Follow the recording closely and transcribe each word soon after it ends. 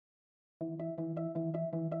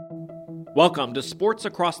Welcome to Sports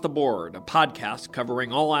Across the Board, a podcast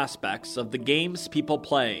covering all aspects of the games people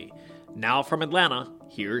play. Now from Atlanta,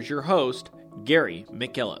 here's your host, Gary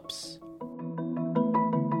McKillips.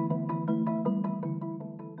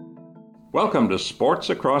 Welcome to Sports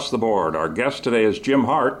Across the Board. Our guest today is Jim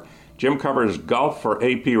Hart. Jim covers golf for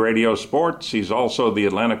AP Radio Sports. He's also the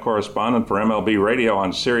Atlanta correspondent for MLB Radio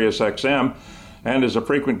on SiriusXM and is a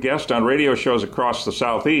frequent guest on radio shows across the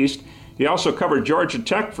Southeast. He also covered Georgia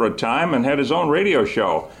Tech for a time and had his own radio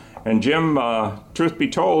show. And Jim, truth be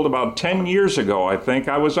told, about 10 years ago, I think,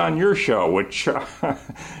 I was on your show, which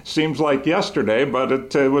seems like yesterday,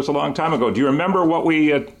 but it was a long time ago. Do you remember what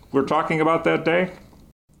we were talking about that day?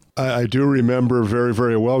 I do remember very,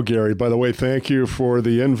 very well, Gary. By the way, thank you for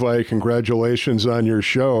the invite. Congratulations on your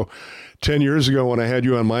show. 10 years ago when I had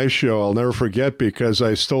you on my show, I'll never forget because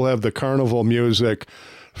I still have the carnival music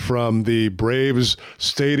from the Braves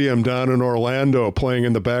Stadium down in Orlando playing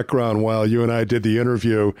in the background while you and I did the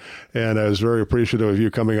interview. And I was very appreciative of you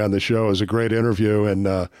coming on the show. It was a great interview, and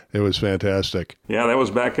it was fantastic. Yeah, that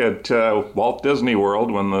was back at Walt Disney World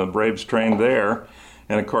when the Braves trained there.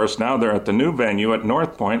 And, of course, now they're at the new venue at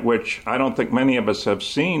North Point, which I don't think many of us have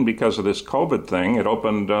seen because of this COVID thing. It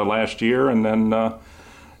opened last year, and then,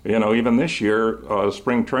 even this year,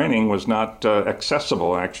 spring training was not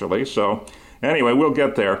accessible, actually. So, anyway, we'll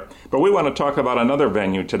get there. But we want to talk about another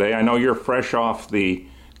venue today. I know you're fresh off the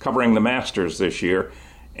covering the Masters this year.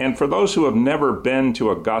 And for those who have never been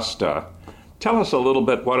to Augusta, tell us a little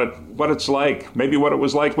bit what it's like, maybe what it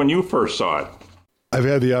was like when you first saw it. I've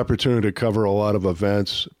had the opportunity to cover a lot of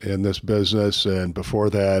events in this business, and before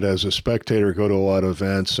that, as a spectator, go to a lot of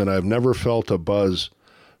events, and I've never felt a buzz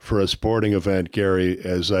for a sporting event, Gary,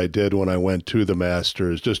 as I did when I went to the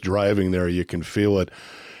Masters. Just driving there, you can feel it.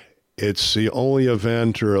 It's the only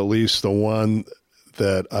event, or at least the one,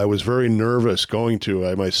 that I was very nervous going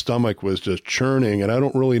to. My stomach was just churning, and I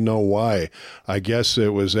don't really know why. I guess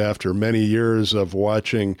it was after many years of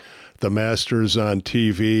watching the Masters on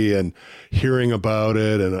TV and hearing about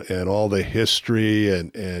it and all the history.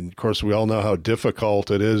 And of course, we all know how difficult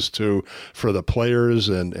it is for the players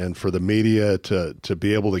and for the media to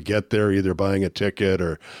be able to get there, either buying a ticket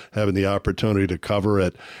or having the opportunity to cover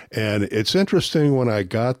it. And it's interesting when I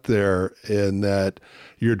got there in that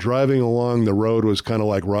you're driving along, the road was kind of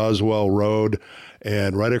like Roswell Road,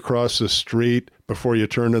 and right across the street before you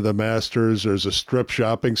turn to the Masters, there's a strip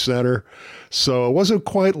shopping center. So it wasn't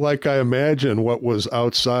quite like I imagined what was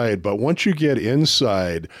outside, but once you get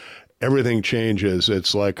inside, everything changes.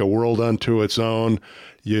 It's like a world unto its own.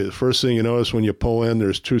 The first thing you notice when you pull in,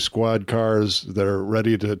 there's 2 squad cars that are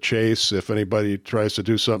ready to chase if anybody tries to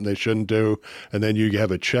do something they shouldn't do. And then you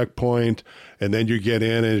have a checkpoint, and then you get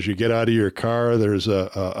in. And as you get out of your car, there's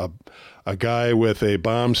a guy with a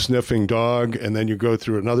bomb-sniffing dog, and then you go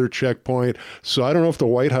through another checkpoint. So I don't know if the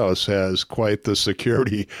White House has quite the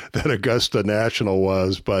security that Augusta National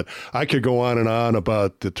was, but I could go on and on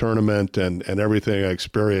about the tournament and everything I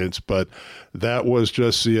experienced, but that was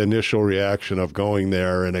just the initial reaction of going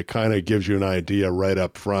there, and it kind of gives you an idea right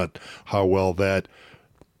up front how well that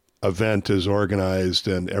event is organized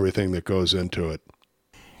and everything that goes into it.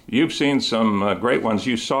 You've seen some great ones.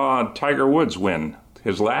 You saw Tiger Woods win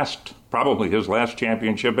probably his last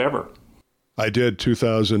championship ever. I did,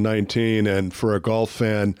 2019, and for a golf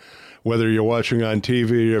fan, whether you're watching on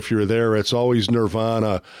TV or if you're there, it's always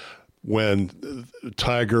nirvana when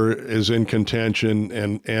Tiger is in contention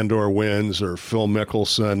and or wins, or Phil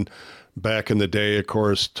Mickelson. Back in the day, of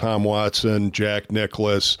course, Tom Watson, Jack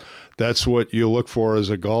Nicklaus. That's what you look for as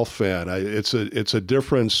a golf fan. It's a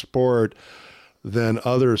different sport than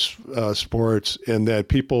other sports in that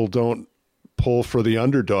people don't pull for the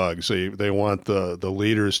underdogs. They want the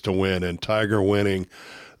leaders to win, and Tiger winning,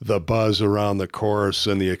 the buzz around the course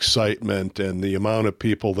and the excitement and the amount of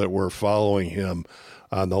people that were following him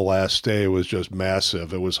on the last day was just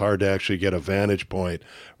massive. It was hard to actually get a vantage point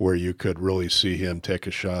where you could really see him take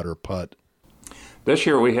a shot or putt. This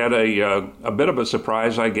year we had a bit of a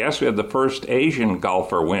surprise, I guess. We had the first Asian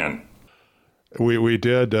golfer win. We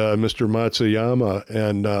did, Mr. Matsuyama,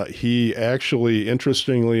 and he actually,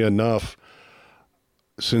 interestingly enough,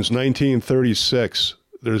 since 1936,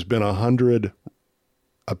 there's been 100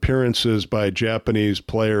 appearances by Japanese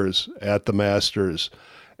players at the Masters,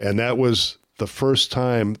 and that was the first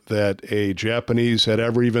time that a Japanese had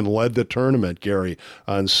ever even led the tournament, Gary,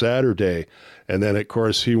 on Saturday. And then, of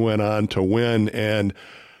course, he went on to win, and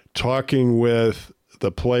talking with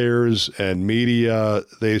the players and media,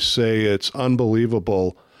 they say it's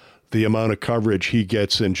unbelievable the amount of coverage he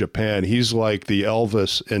gets in Japan. He's like the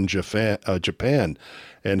Elvis in Japan.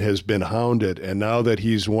 and has been hounded. And now that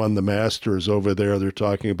he's won the Masters over there, they're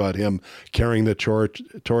talking about him carrying the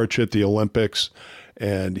torch at the Olympics,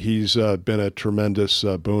 and he's been a tremendous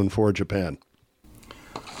boon for Japan.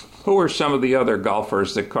 Who are some of the other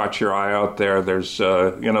golfers that caught your eye out there? There's,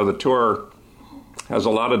 the tour has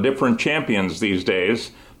a lot of different champions these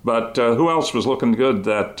days, but who else was looking good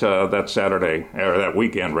that Saturday, or that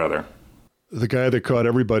weekend, rather? The guy that caught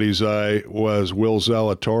everybody's eye was Will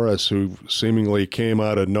Zalatoris, who seemingly came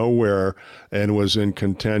out of nowhere and was in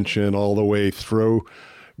contention all the way through.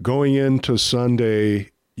 Going into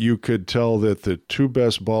Sunday, you could tell that the two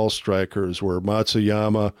best ball strikers were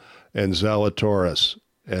Matsuyama and Zalatoris,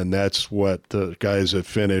 and that's what the guys have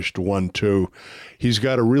finished 1-2. He's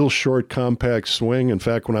got a real short, compact swing. In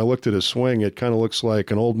fact, when I looked at his swing, it kind of looks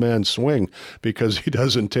like an old man's swing because he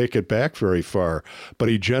doesn't take it back very far. But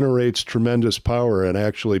he generates tremendous power, and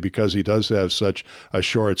actually, because he does have such a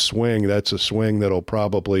short swing, that's a swing that'll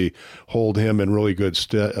probably hold him in really good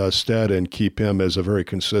stead and keep him as a very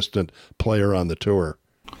consistent player on the tour.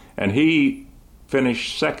 And he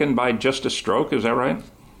finished second by just a stroke, is that right?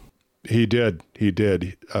 He did,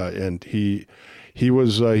 and he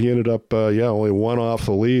ended up only one off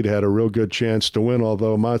the lead, had a real good chance to win.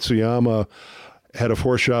 Although Matsuyama had a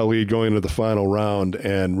 4-shot lead going into the final round,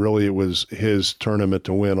 and really it was his tournament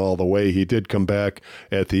to win all the way. He did come back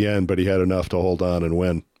at the end, but he had enough to hold on and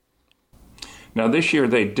win. Now this year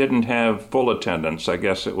they didn't have full attendance. I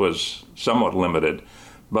guess it was somewhat limited,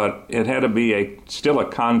 but it had to be still a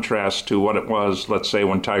contrast to what it was, let's say,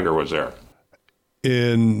 when Tiger was there.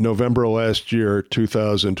 In November last year,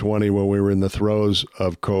 2020, when we were in the throes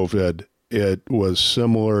of COVID, it was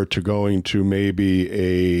similar to going to maybe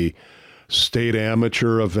a state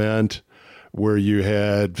amateur event where you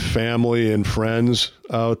had family and friends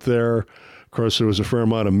out there. Of course, there was a fair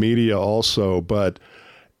amount of media also, but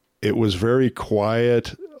it was very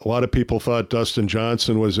quiet. A lot of people thought Dustin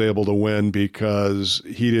Johnson was able to win because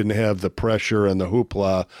he didn't have the pressure and the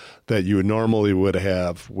hoopla that you normally would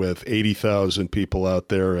have with 80,000 people out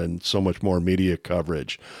there and so much more media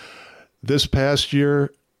coverage. This past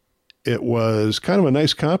year, it was kind of a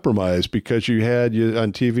nice compromise because you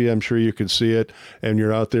on TV, I'm sure you could see it, and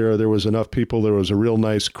you're out there, there was enough people, there was a real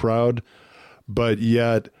nice crowd, but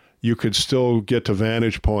yet you could still get to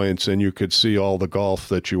vantage points and you could see all the golf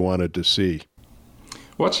that you wanted to see.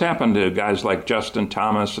 What's happened to guys like Justin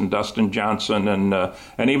Thomas and Dustin Johnson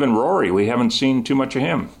and even Rory? We haven't seen too much of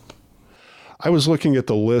him. I was looking at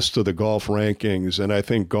the list of the golf rankings, and I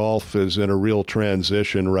think golf is in a real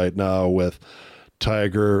transition right now with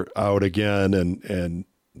Tiger out again and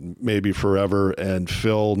maybe forever, and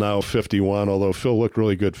Phil now 51, although Phil looked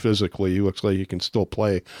really good physically. He looks like he can still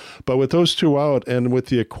play. But with those two out and with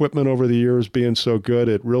the equipment over the years being so good,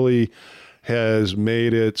 it really has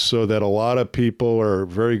made it so that a lot of people are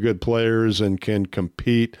very good players and can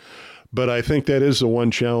compete. But I think that is the one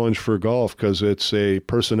challenge for golf because it's a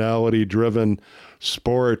personality-driven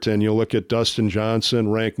sport. And you look at Dustin Johnson,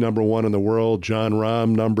 ranked number 1 in the world, Jon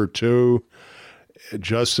Rahm, number 2,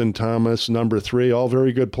 Justin Thomas, number 3, all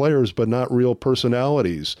very good players, but not real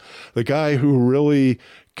personalities. The guy who really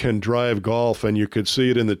can drive golf, and you could see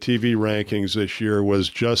it in the TV rankings this year, was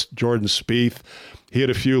just Jordan Spieth. He had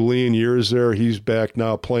a few lean years there. He's back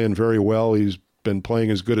now playing very well. He's been playing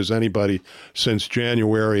as good as anybody since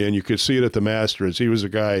January, and you could see it at the Masters. He was a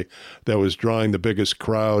guy that was drawing the biggest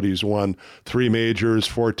crowd. He's won 3 majors,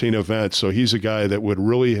 14 events, so he's a guy that would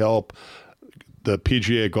really help the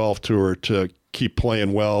PGA Golf Tour to keep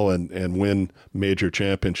playing well and win major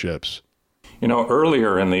championships. You know,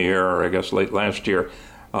 earlier in the year, or I guess late last year,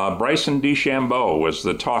 Bryson DeChambeau was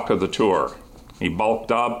the talk of the tour. He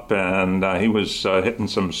bulked up, and he was hitting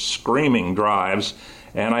some screaming drives,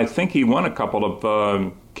 and I think he won a couple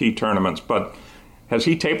of key tournaments. But has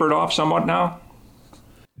he tapered off somewhat now?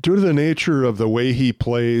 Due to the nature of the way he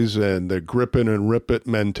plays and the grip it and rip it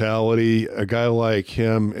mentality, a guy like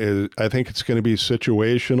him, I think it's going to be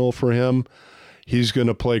situational for him. He's going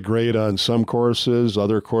to play great on some courses.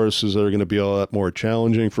 Other courses are going to be a lot more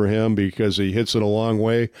challenging for him because he hits it a long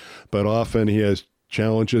way, but often he has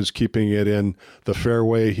challenges keeping it in the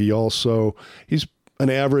fairway. He's an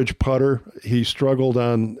average putter. He struggled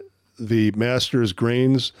on the Masters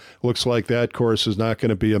greens. Looks like that course is not going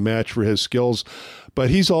to be a match for his skills, but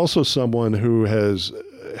he's also someone who has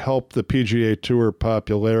helped the PGA Tour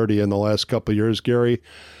popularity in the last couple of years, Gary.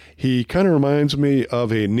 He kind of reminds me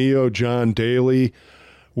of a Neo John Daly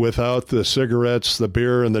without the cigarettes, the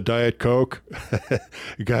beer, and the Diet Coke. A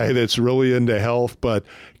guy that's really into health but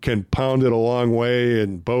can pound it a long way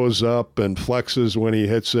and bows up and flexes when he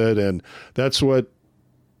hits it. And that's what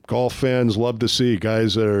golf fans love to see,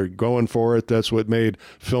 guys that are going for it. That's what made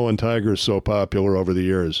Phil and Tiger so popular over the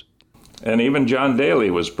years. And even John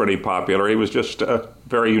Daly was pretty popular. He was just a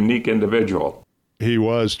very unique individual. He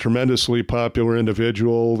was tremendously popular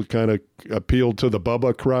individual, kind of appealed to the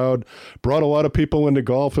Bubba crowd, brought a lot of people into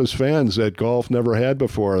golf as fans that golf never had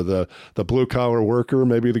before. The blue-collar worker,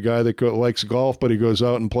 maybe the guy that likes golf, but he goes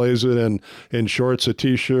out and plays it in shorts, a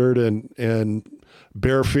T-shirt, and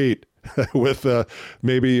bare feet with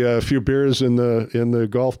maybe a few beers in the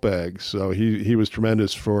golf bag. So he was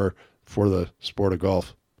tremendous for the sport of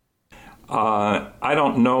golf. I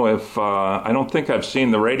don't know if, I don't think I've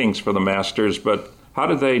seen the ratings for the Masters, but how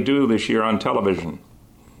did they do this year on television?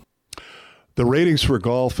 The ratings for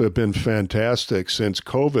golf have been fantastic since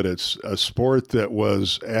COVID. It's a sport that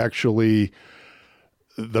was actually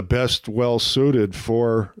the best well-suited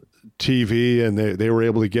for TV, and they were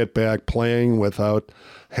able to get back playing without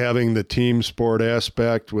having the team sport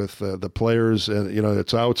aspect with the players, and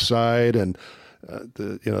it's outside, and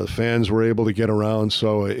the fans were able to get around,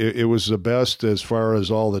 so it was the best as far as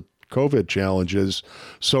all the COVID challenges.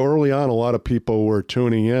 So early on, a lot of people were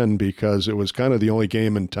tuning in because it was kind of the only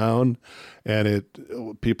game in town, and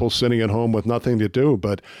people sitting at home with nothing to do.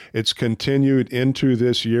 But it's continued into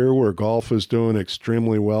this year where golf is doing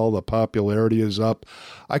extremely well. The popularity is up.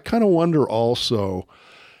 I kind of wonder also,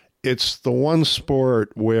 it's the one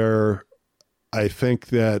sport where I think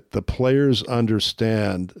that the players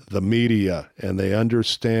understand the media and they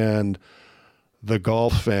understand the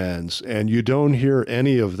golf fans, and you don't hear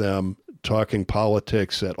any of them talking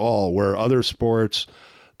politics at all, where other sports,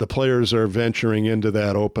 the players are venturing into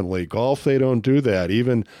that openly. Golf, they don't do that.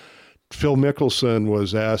 Even Phil Mickelson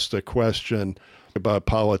was asked a question about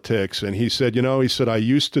politics, and he said, I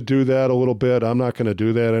used to do that a little bit. I'm not going to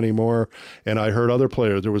do that anymore. And I heard other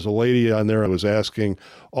players. There was a lady on there who was asking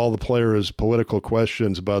all the players political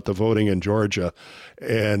questions about the voting in Georgia,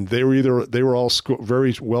 and they were all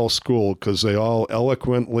very well schooled because they all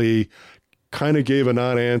eloquently kind of gave a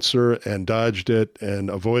non-answer and dodged it and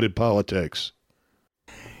avoided politics.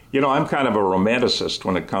 I'm kind of a romanticist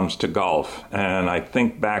when it comes to golf, and I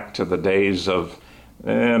think back to the days of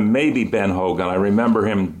maybe Ben Hogan. I remember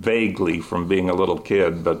him vaguely from being a little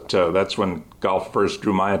kid, but that's when golf first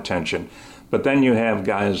drew my attention. But then you have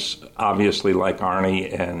guys obviously like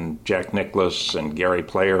Arnie and Jack Nicklaus and Gary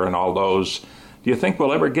Player and all those. Do you think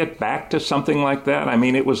we'll ever get back to something like that? I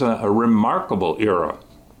mean, it was a remarkable era.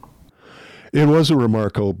 It was a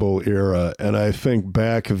remarkable era, and I think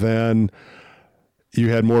back then you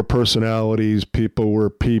had more personalities, people were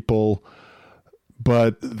people,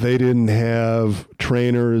 but they didn't have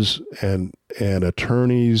trainers and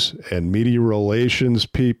attorneys and media relations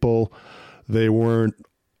people. They weren't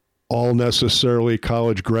all necessarily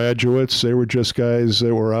college graduates. They were just guys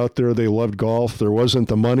that were out there. They loved golf. There wasn't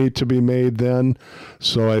the money to be made then.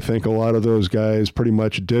 So I think a lot of those guys pretty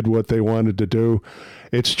much did what they wanted to do.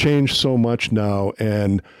 It's changed so much now,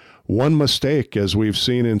 and one mistake, as we've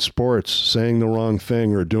seen in sports, saying the wrong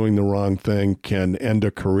thing or doing the wrong thing can end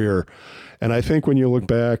a career. And I think when you look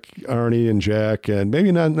back, Arnie and Jack, and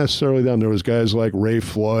maybe not necessarily them, there was guys like Ray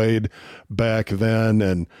Floyd back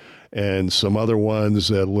then, and some other ones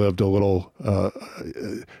that lived a little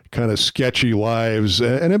kind of sketchy lives,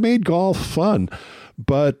 and it made golf fun.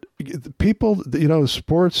 But people,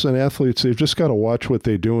 sports and athletes, they've just got to watch what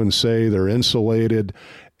they do and say. They're insulated,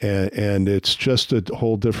 and it's just a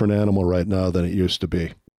whole different animal right now than it used to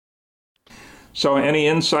be. So any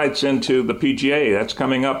insights into the PGA? That's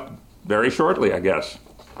coming up very shortly, I guess.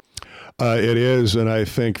 It is, and I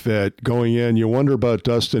think that going in, you wonder about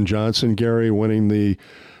Dustin Johnson, Gary, winning the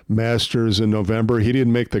Masters in November. He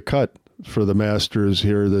didn't make the cut for the Masters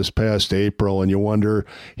here this past April, and you wonder,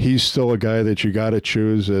 he's still a guy that you got to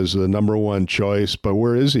choose as the number one choice, but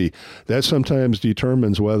where is he? That sometimes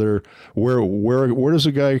determines where does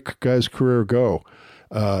a guy's career go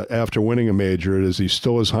after winning a major. Is he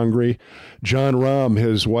still as hungry? Jon Rahm,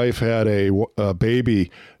 his wife had a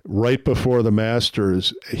baby right before the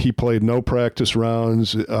Masters. He played no practice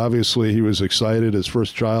rounds. Obviously, he was excited, his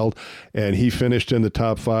first child, and he finished in the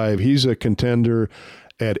top 5. He's a contender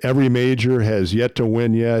at every major, has yet to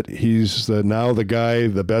win yet. He's now the guy,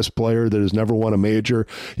 the best player that has never won a major.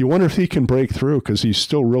 You wonder if he can break through because he's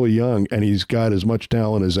still really young and he's got as much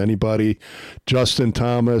talent as anybody. Justin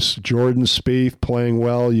Thomas, Jordan Spieth playing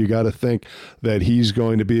well. You got to think that he's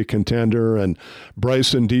going to be a contender. And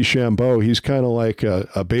Bryson DeChambeau, he's kind of like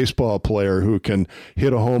a baseball player who can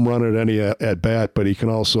hit a home run at any at bat, but he can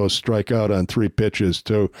also strike out on 3 pitches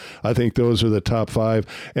too. I think those are the top 5.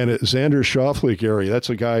 And Xander Schauffele, Gary, that's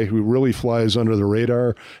a guy who really flies under the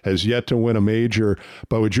radar, has yet to win a major,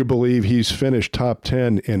 but would you believe he's finished top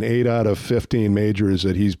 10 in 8 out of 15 majors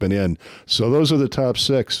that he's been in? So those are the top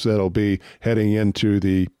 6 that'll be heading into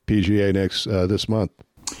the PGA this month.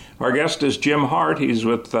 Our guest is Jim Hart. He's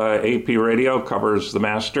with AP Radio, covers the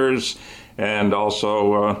Masters, and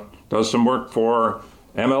also does some work for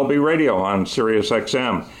MLB Radio on Sirius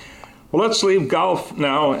XM. Well, let's leave golf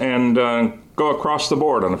now and go across the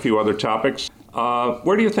board on a few other topics.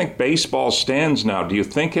 Where do you think baseball stands now? Do you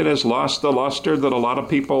think it has lost the luster that a lot of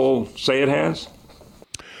people say it has?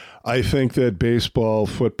 I think that baseball,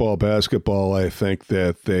 football, basketball, I think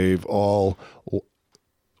that they've all,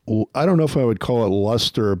 I don't know if I would call it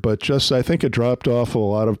luster, but just I think it dropped off a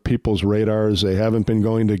lot of people's radars. They haven't been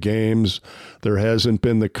going to games. There hasn't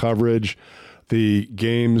been the coverage. The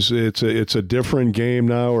games, it's a different game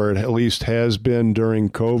now, or it at least has been during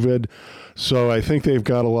COVID. So I think they've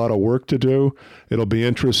got a lot of work to do. It'll be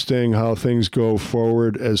interesting how things go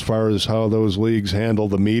forward as far as how those leagues handle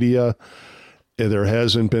the media. There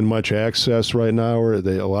hasn't been much access right now. A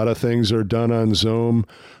lot of things are done on Zoom.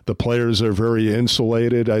 The players are very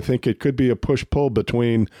insulated. I think it could be a push-pull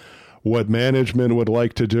between what management would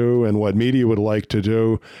like to do and what media would like to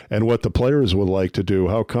do and what the players would like to do.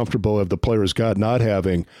 How comfortable have the players got not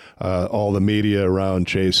having all the media around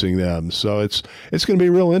chasing them? So it's going to be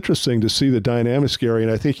real interesting to see the dynamics, Gary,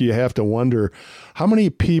 and I think you have to wonder how many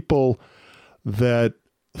people that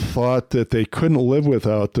thought that they couldn't live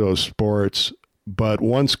without those sports, but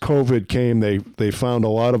once COVID came, they found a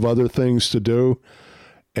lot of other things to do,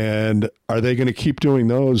 and are they going to keep doing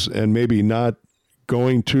those and maybe not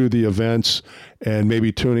going to the events and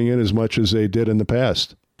maybe tuning in as much as they did in the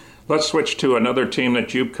past? Let's switch to another team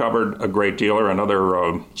that you've covered a great deal, or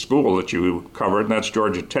another school that you covered, and that's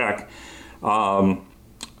Georgia Tech. I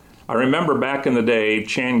remember back in the day,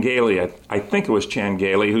 Chan Gailey, I think it was Chan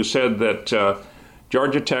Gailey, who said that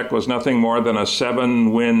Georgia Tech was nothing more than a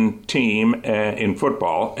 7-win team in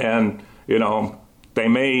football. And, you know, they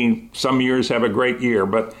may some years have a great year,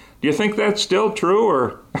 but do you think that's still true,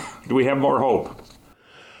 or do we have more hope?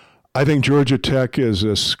 I think Georgia Tech is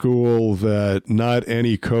a school that not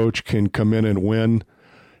any coach can come in and win.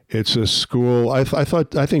 It's a school. I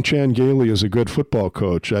think Chan Gailey is a good football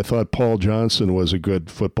coach. I thought Paul Johnson was a good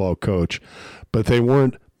football coach, but they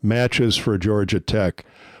weren't matches for Georgia Tech.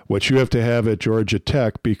 What you have to have at Georgia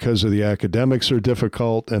Tech, because of the academics are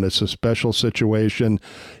difficult and it's a special situation,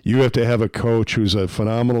 you have to have a coach who's a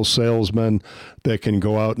phenomenal salesman that can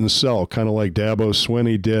go out and sell, kind of like Dabo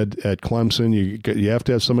Swinney did at Clemson. You have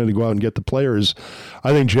to have somebody to go out and get the players.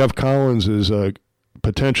 I think Jeff Collins is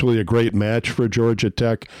potentially a great match for Georgia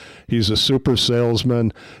Tech. He's a super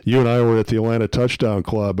salesman. You and I were at the Atlanta Touchdown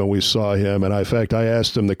Club, and we saw him. And in fact, I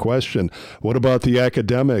asked him the question, what about the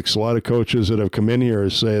academics? A lot of coaches that have come in here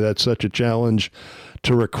say that's such a challenge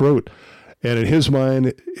to recruit. And in his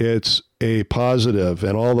mind, it's a positive,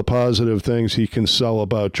 and all the positive things he can sell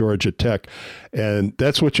about Georgia Tech. And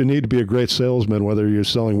that's what you need to be a great salesman, whether you're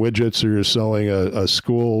selling widgets or you're selling a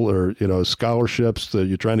school or, you know, scholarships that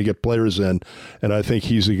you're trying to get players in. And I think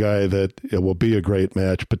he's a guy that it will be a great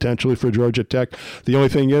match potentially for Georgia Tech. The only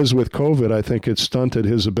thing is with COVID, I think it stunted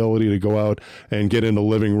his ability to go out and get into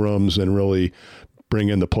living rooms and really bring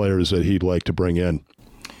in the players that he'd like to bring in.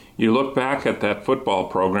 You look back at that football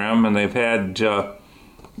program, and they've had 2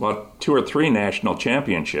 or 3 national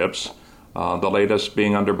championships, the latest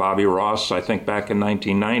being under Bobby Ross, I think back in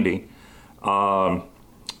 1990.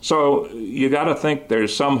 So you got to think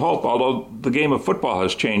there's some hope, although the game of football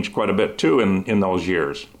has changed quite a bit, too, in those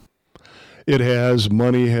years. It has.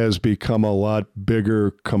 Money has become a lot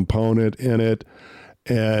bigger component in it,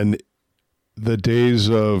 and the days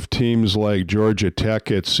of teams like Georgia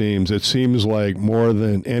Tech, it seems like more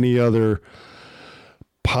than any other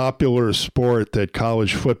popular sport that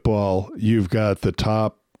college football, you've got the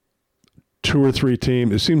top 2 or 3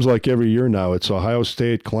 teams. It seems like every year now it's Ohio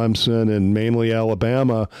State, Clemson, and mainly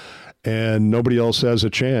Alabama, and nobody else has a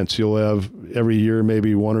chance. You'll have every year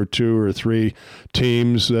maybe 1 or 2 or 3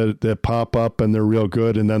 teams that pop up and they're real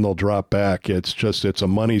good, and then they'll drop back. It's a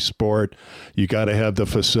money sport. You got to have the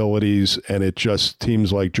facilities, and it just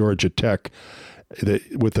teams like Georgia Tech,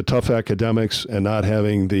 with the tough academics and not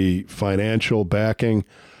having the financial backing,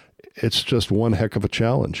 it's just one heck of a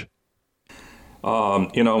challenge.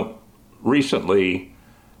 Recently,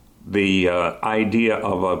 the idea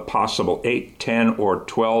of a possible 8, 10, or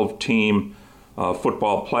 12-team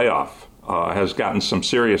football playoff has gotten some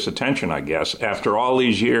serious attention, I guess, after all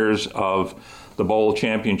these years of the bowl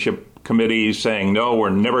championship committee saying, no,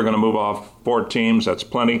 we're never going to move off 4 teams, that's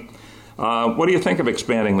plenty. What do you think of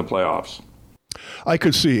expanding the playoffs? I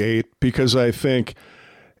could see 8 because I think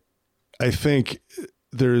I think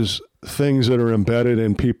there's things that are embedded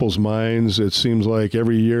in people's minds. It seems like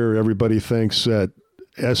every year everybody thinks that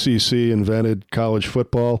SEC invented college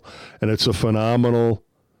football, and it's a phenomenal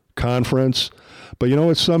conference. But you know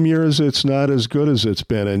what? Some years it's not as good as it's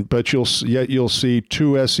been, but you'll see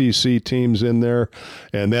two SEC teams in there,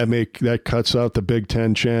 and that cuts out the Big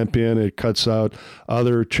Ten champion. It cuts out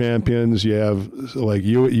other champions. You have like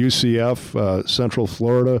UCF, Central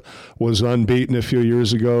Florida was unbeaten a few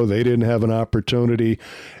years ago. They didn't have an opportunity.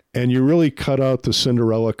 And you really cut out the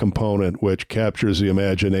Cinderella component, which captures the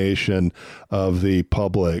imagination of the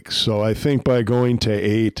public. So I think by going to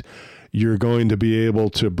 8, you're going to be able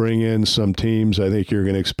to bring in some teams. I think you're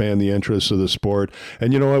going to expand the interests of the sport.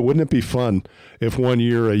 And you know what? Wouldn't it be fun if one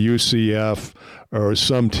year a UCF or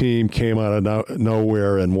some team came out of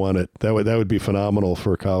nowhere and won it? That would be phenomenal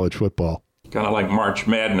for college football. Kind of like March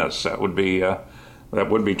Madness. That would be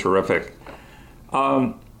terrific.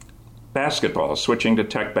 Basketball, switching to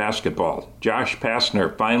Tech basketball. Josh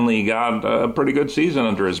Pastner finally got a pretty good season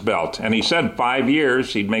under his belt. And he said 5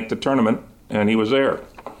 years he'd make the tournament, and he was there.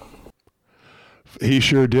 He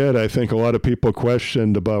sure did. I think a lot of people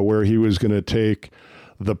questioned about where he was going to take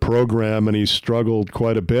the program, and he struggled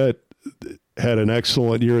quite a bit. Had an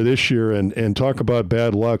excellent year this year, and talk about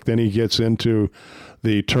bad luck. Then he gets into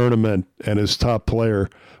the tournament, and his top player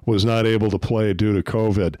was not able to play due to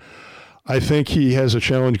COVID. I think he has a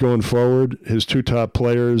challenge going forward. His 2 top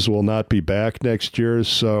players will not be back next year.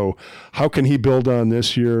 So how can he build on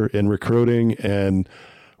this year in recruiting, and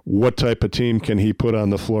what type of team can he put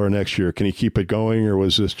on the floor next year? Can he keep it going, or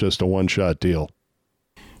was this just a one-shot deal?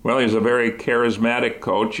 Well, he's a very charismatic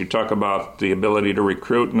coach. You talk about the ability to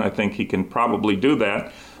recruit, and I think he can probably do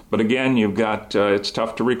that. But again, you've got it's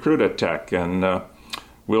tough to recruit at Tech, and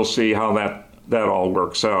we'll see how that all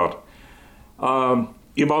works out.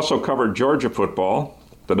 You've also covered Georgia football,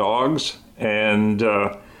 the Dogs, and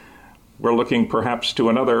we're looking perhaps to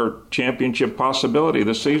another championship possibility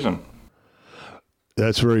this season.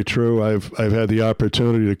 That's very true. I've had the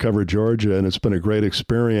opportunity to cover Georgia, and it's been a great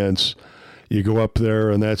experience. You go up there,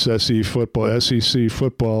 and that's SEC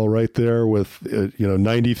football right there with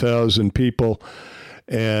 90,000 people,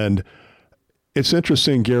 and it's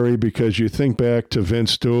interesting, Gary, because you think back to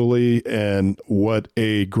Vince Dooley and what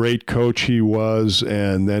a great coach he was,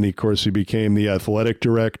 and then, of course, he became the athletic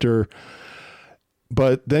director.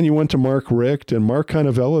 But then you went to Mark Richt, and Mark kind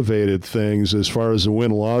of elevated things as far as the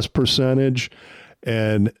win-loss percentage,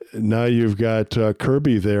 and now you've got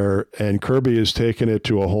Kirby there, and Kirby has taken it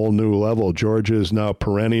to a whole new level. Georgia is now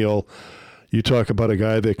perennial. You talk about a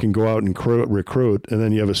guy that can go out and recruit, and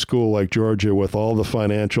then you have a school like Georgia with all the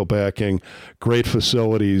financial backing, great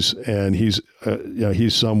facilities, and he's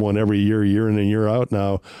someone every year in and year out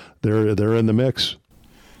now. They're in the mix.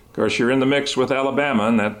 Of course, you're in the mix with Alabama,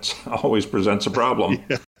 and that always presents a problem.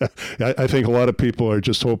 Yeah. I think a lot of people are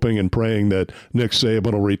just hoping and praying that Nick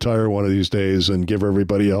Saban will retire one of these days and give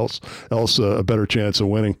everybody else a better chance of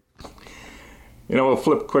winning. We'll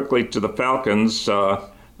flip quickly to the Falcons.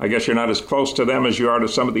 I guess you're not as close to them as you are to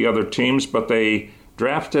some of the other teams, but they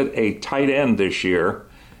drafted a tight end this year,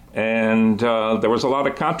 and there was a lot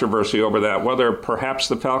of controversy over that, whether perhaps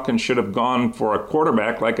the Falcons should have gone for a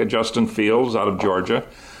quarterback like a Justin Fields out of Georgia,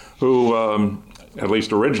 who, at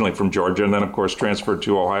least originally from Georgia, and then, of course, transferred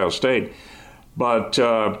to Ohio State. But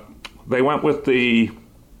they went with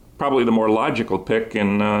probably the more logical pick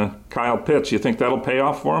in Kyle Pitts. You think that'll pay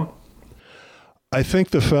off for him? I think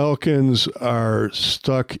the Falcons are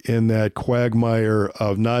stuck in that quagmire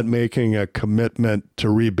of not making a commitment to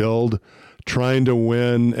rebuild, trying to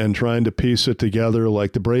win and trying to piece it together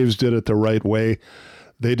like the Braves did it the right way.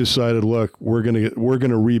 They decided, look, we're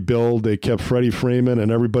gonna rebuild. They kept Freddie Freeman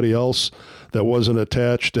and everybody else that wasn't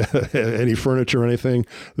attached to any furniture or anything.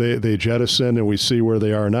 They jettisoned, and we see where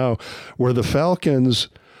they are now. Where the Falcons,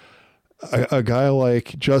 a guy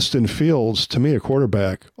like Justin Fields, to me, a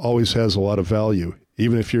quarterback, always has a lot of value.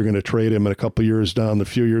 Even if you're going to trade him in a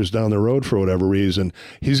few years down the road for whatever reason,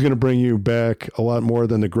 he's going to bring you back a lot more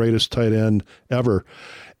than the greatest tight end ever.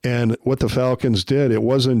 And what the Falcons did, it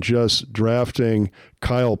wasn't just drafting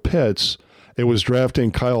Kyle Pitts. It was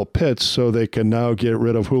drafting Kyle Pitts so they can now get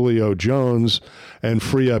rid of Julio Jones and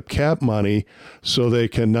free up cap money so they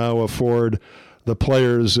can now afford the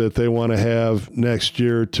players that they want to have next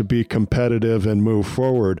year to be competitive and move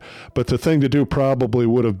forward. But the thing to do probably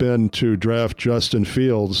would have been to draft Justin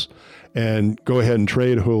Fields and go ahead and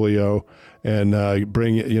trade Julio and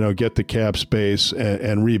get the cap space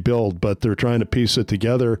and rebuild. But they're trying to piece it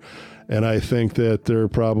together, and I think that they're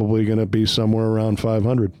probably going to be somewhere around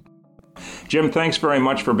 500. Jim, thanks very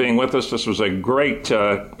much for being with us. This was a great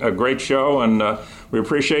show, and we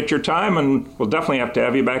appreciate your time, and we'll definitely have to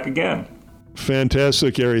have you back again.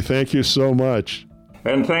 Fantastic, Gary. Thank you so much.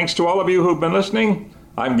 And thanks to all of you who've been listening.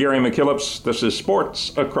 I'm Gary McKillips. This is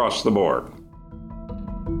Sports Across the Board.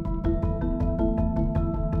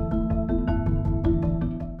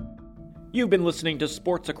 You've been listening to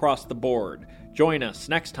Sports Across the Board. Join us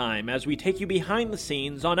next time as we take you behind the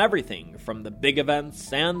scenes on everything from the big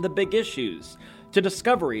events and the big issues to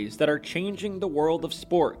discoveries that are changing the world of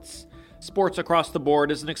sports. Sports Across the Board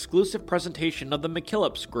is an exclusive presentation of the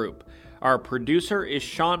McKillips Group. Our producer is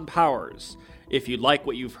Sean Powers. If you like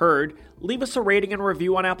what you've heard, leave us a rating and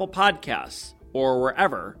review on Apple Podcasts or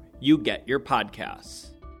wherever you get your podcasts.